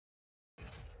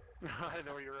I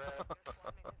know where you're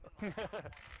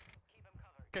at.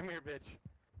 Come here, bitch.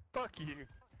 Fuck you.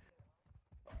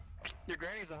 Your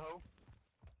granny's a hoe.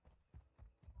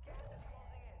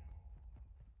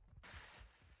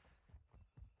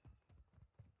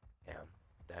 Yeah,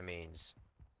 that means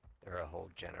there are a whole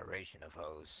generation of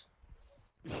hoes.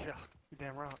 Yeah, you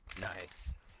damn right. Nice,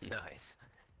 nice.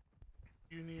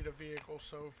 You need a vehicle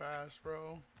so fast,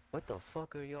 bro. What the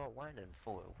fuck are y'all whining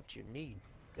for? What you need?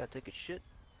 Gotta take a shit?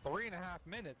 3.5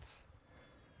 minutes.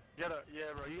 Yeah,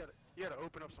 bro, you gotta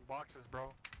open up some boxes,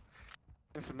 bro.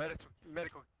 And some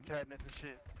medical cabinets and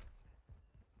shit.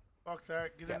 Fuck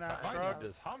that. Get in Got that I fine need truck. house.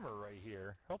 this Hummer right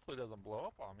here. Hopefully it doesn't blow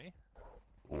up on me.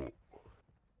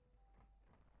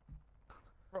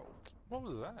 Bro, what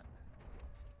was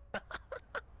that?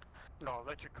 No,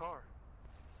 electric car.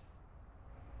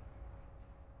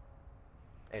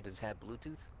 Hey, does it have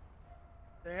Bluetooth?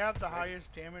 They have the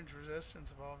highest damage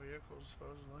resistance of all vehicles,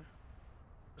 supposedly.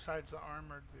 Besides the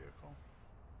armored vehicle.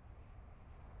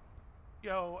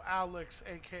 Yo, Alex,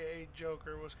 aka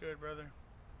Joker, what's good, brother?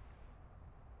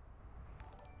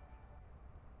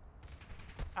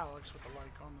 Alex with a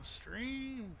like on the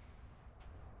stream.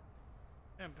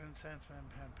 Pimpin' sense,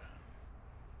 pimpin'.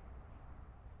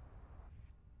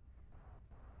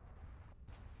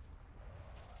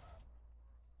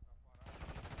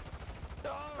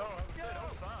 No! Oh, that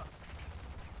was fine.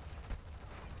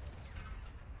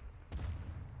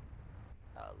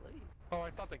 Golly. Oh,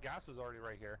 I thought the gas was already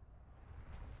right here.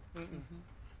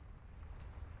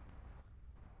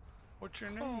 What's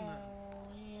your name then? Oh,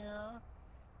 yeah.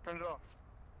 Turn it off.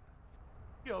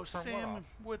 Yo, Turn what Sam off?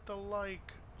 with the like.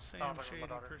 Oh, Sam I'm talking to Shady, my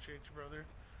daughter. appreciate you, brother.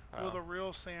 Oh. Will the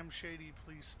real Sam Shady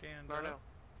please stand No, up? no.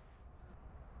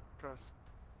 Trust.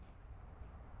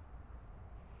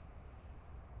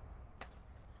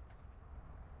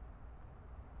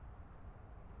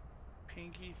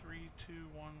 Pinky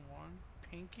 3211.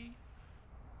 Pinky?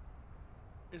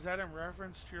 Is that in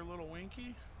reference to your little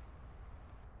winky?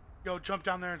 Yo, jump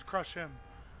down there and crush him.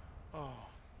 Oh.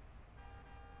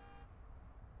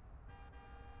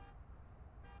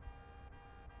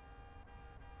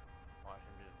 Watch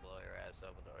him just blow your ass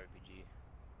up with the RPG.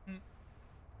 Mm.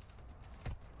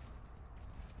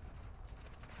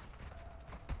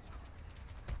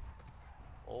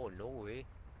 Oh, no way.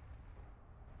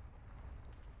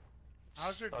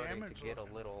 How's your Starting damage to get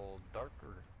looking? a little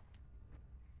darker.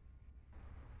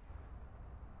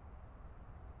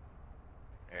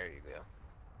 There you go.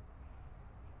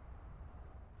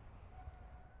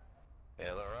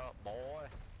 Fill her up, boy.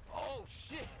 Oh,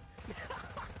 shit!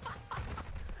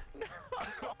 No!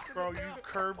 Bro, you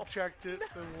curb checked it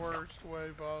the worst way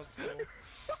possible.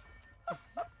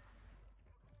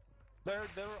 They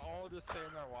were all just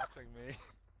standing there watching me.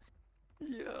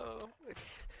 Yo,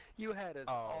 you had us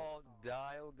Oh. all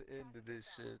dialed into this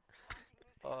shit.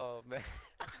 Oh, man.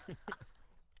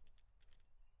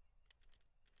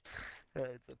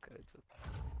 It's okay, it's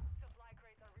okay.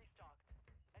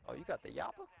 Oh, you got the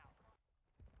Yappa?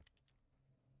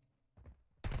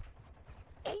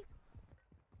 Oh!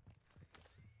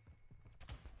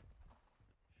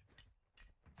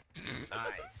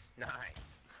 Nice,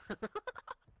 nice.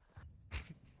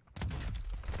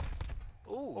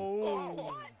 Ooh. Oh.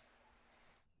 What?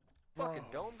 Fucking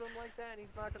Bro. domed him like that and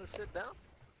he's not gonna sit down?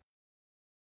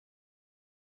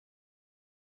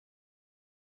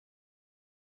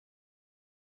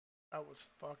 That was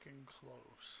fucking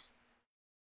close.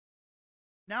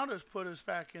 Now just put us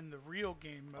back in the real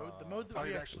game mode, the mode that I'll we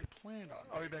be back. actually planned on.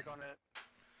 I'll be back on that.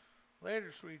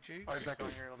 Later, sweet cheeks. I'll be back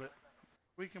on here in a little bit.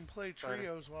 We can play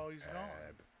trios while he's gone.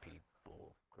 Grab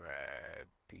people.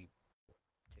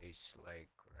 Tastes like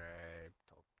crab,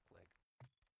 talk like.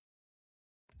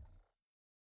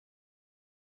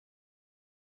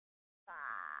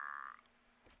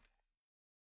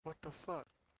 What the fuck?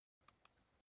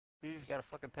 You got a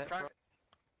fucking pet, Try- bro?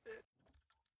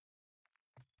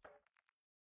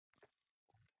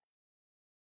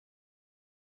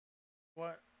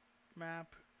 What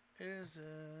map is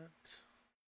it?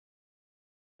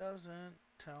 Doesn't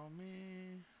tell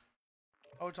me.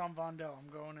 Oh, it's on Vondel.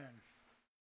 I'm going in.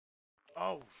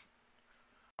 Oh.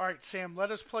 Alright, Sam,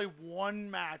 let us play one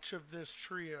match of this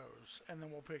trios, and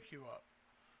then we'll pick you up.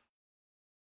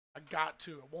 I got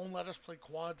to. It won't let us play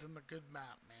quads in the good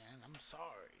map, man. I'm sorry.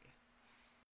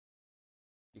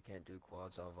 You can't do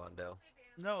quads on Vondel.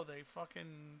 No, they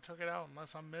fucking took it out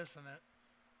unless I'm missing it.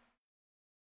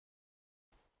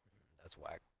 That's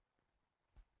whack.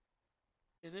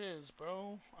 It is,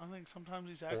 bro. I think sometimes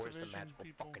these Four is the Activision magical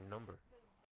people fucking number.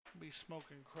 be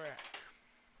smoking crack.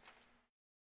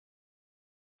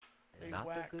 They Not the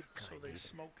whack, good so kind they either.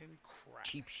 smoking crack.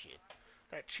 Cheap shit.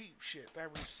 That cheap shit.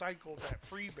 That recycled. That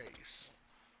freebase.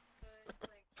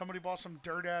 Somebody bought some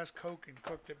dirt ass coke and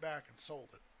cooked it back and sold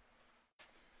it.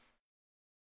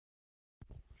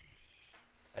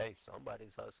 Hey,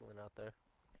 somebody's hustling out there.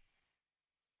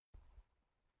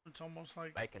 It's almost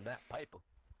like Making that paper.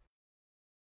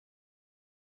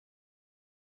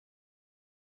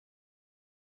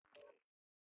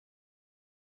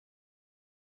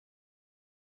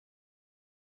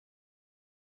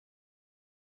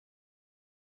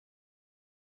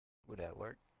 Would that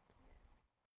work?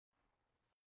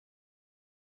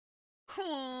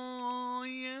 oh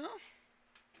yeah.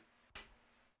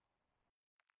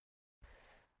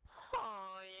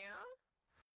 Oh,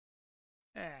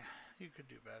 yeah. You could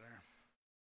do better.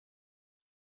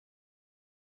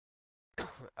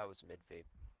 I was mid-vape.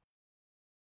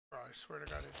 Bro, I swear to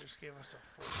God, it just gave us a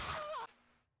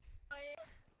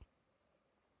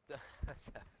 4.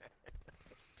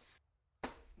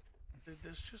 Did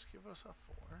this just give us a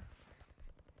 4?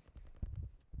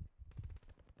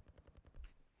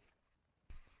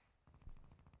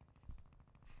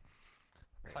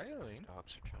 Hi, Elaine.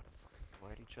 Dogs are trying to fucking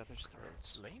bite each other's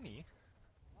throats. Laney?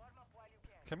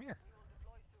 Come here.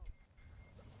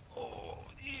 Oh,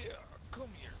 yeah. Come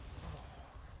here.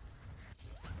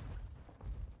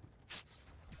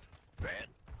 Man.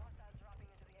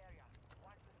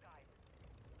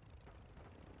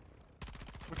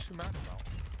 What you mad about?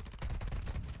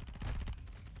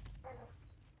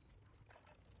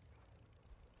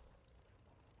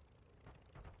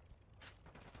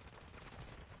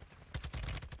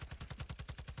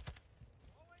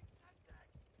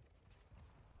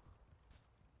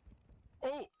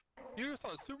 Oh! You just saw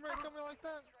Superman coming like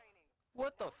that?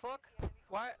 What the fuck?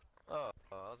 Why? Oh,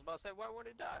 I was about to say, why would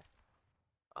he die?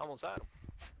 I almost had him.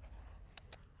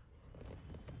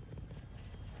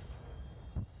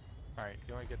 Alright,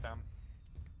 you wanna get them?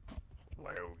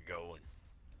 Where are we going?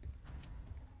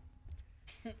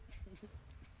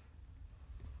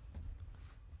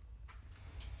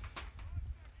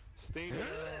 Stadium!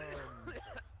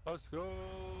 Let's go!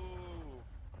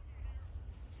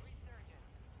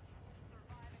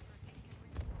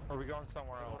 Or are we going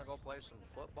somewhere You else? wanna go play some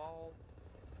football?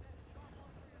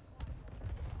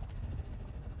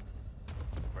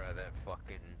 Bruh, that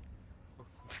fucking...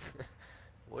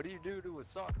 What do you do to a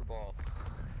soccer ball?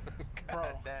 Bro,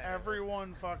 God damn.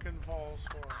 everyone fucking falls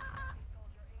for it.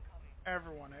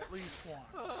 Everyone, at least once.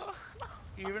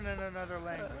 Even in another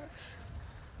language.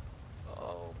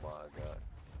 Oh my god.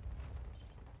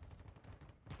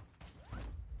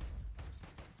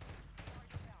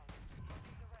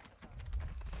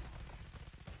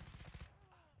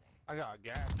 I got a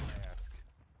gas mask.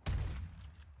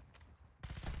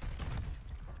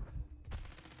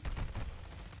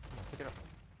 Pick it up.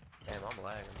 Damn, I'm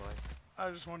lagging, boy.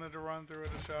 I just wanted to run through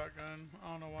with a shotgun.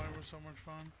 I don't know why it was so much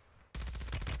fun.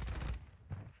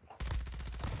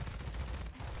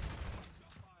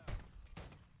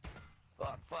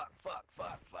 Fuck.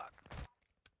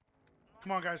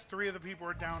 Come on, guys. 3 of the people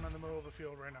are down in the middle of the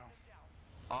field right now.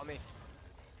 On me.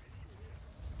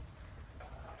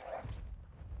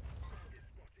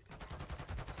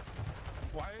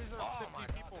 Why is there Oh 50 my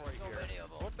people God, right there's so here? many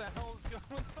of 'em. What the hell is going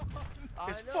on?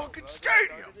 It's I know, fucking bro. They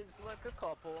stadium! started as like a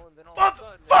couple, and then all of a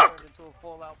sudden it Motherfucker! turned into a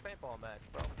full-out paintball match,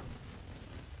 bro.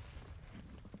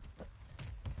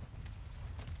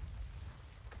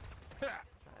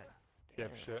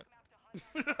 Dipshit.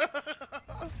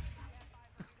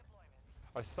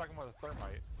 I stuck him with a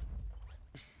thermite.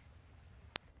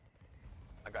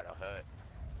 I got a hut.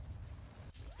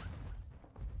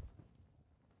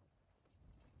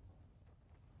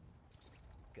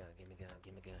 Gun, give me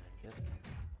gun. Yep.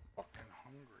 Fucking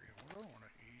hungry. What do I want to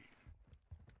eat?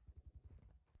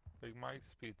 Big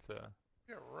Mike's Pizza.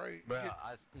 Yeah, right. Bro, Get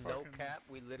no fucking- cap,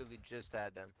 we literally just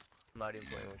had them. I'm not even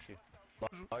playing with you.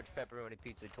 Large pepperoni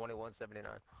pizza,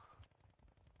 $21.79.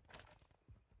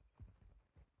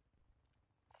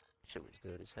 Shit was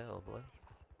good as hell, boy.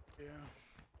 Yeah.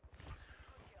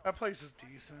 That place is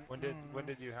decent. When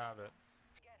did you have it?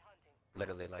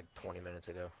 Literally like 20 minutes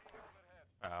ago.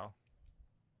 Oh.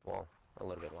 Well, a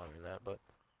little bit longer than that, but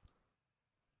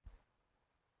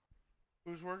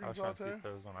Who's I working was trying to saute? keep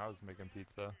those when I was making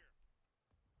pizza.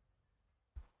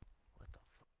 what the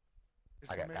fuck? Is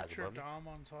I got the guys miniature above me. Dom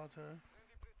on saute?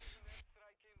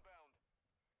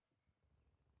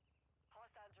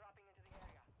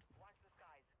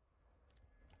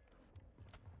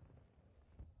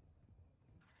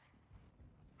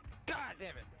 God damn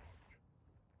it!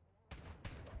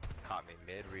 Caught me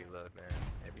mid-reload, man.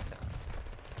 Every time.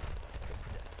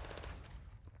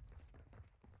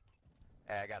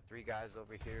 Hey, I got 3 guys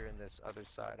over here in this other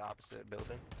side opposite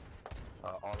building.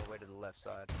 All the way to the left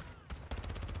side.